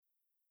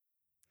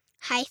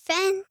Hi,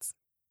 friends.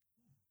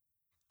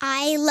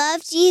 I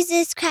love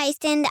Jesus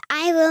Christ and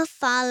I will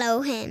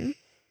follow him.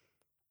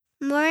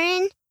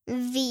 Morin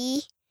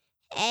V.,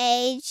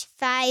 age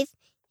 5,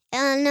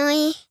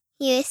 Illinois,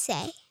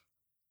 USA.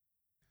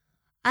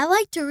 I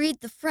like to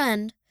read The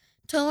Friend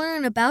to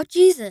learn about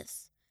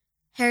Jesus.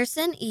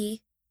 Harrison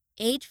E.,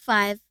 age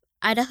 5,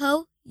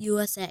 Idaho,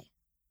 USA.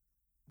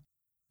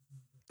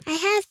 I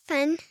had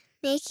fun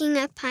making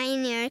a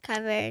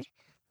Pioneer-covered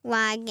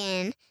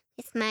wagon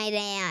with my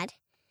dad.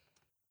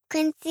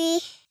 Quincy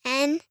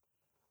N.,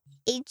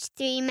 age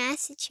 3,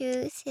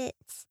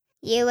 Massachusetts,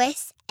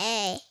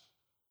 USA.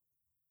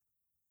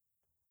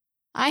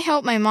 I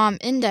help my mom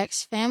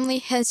index family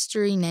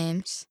history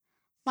names.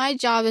 My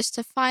job is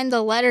to find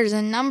the letters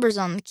and numbers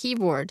on the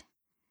keyboard.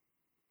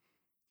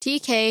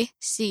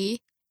 TKC,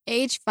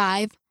 age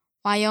 5,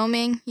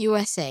 Wyoming,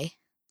 USA.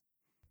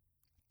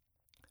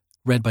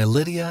 Read by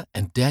Lydia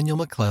and Daniel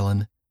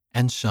McClellan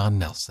and Sean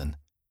Nelson.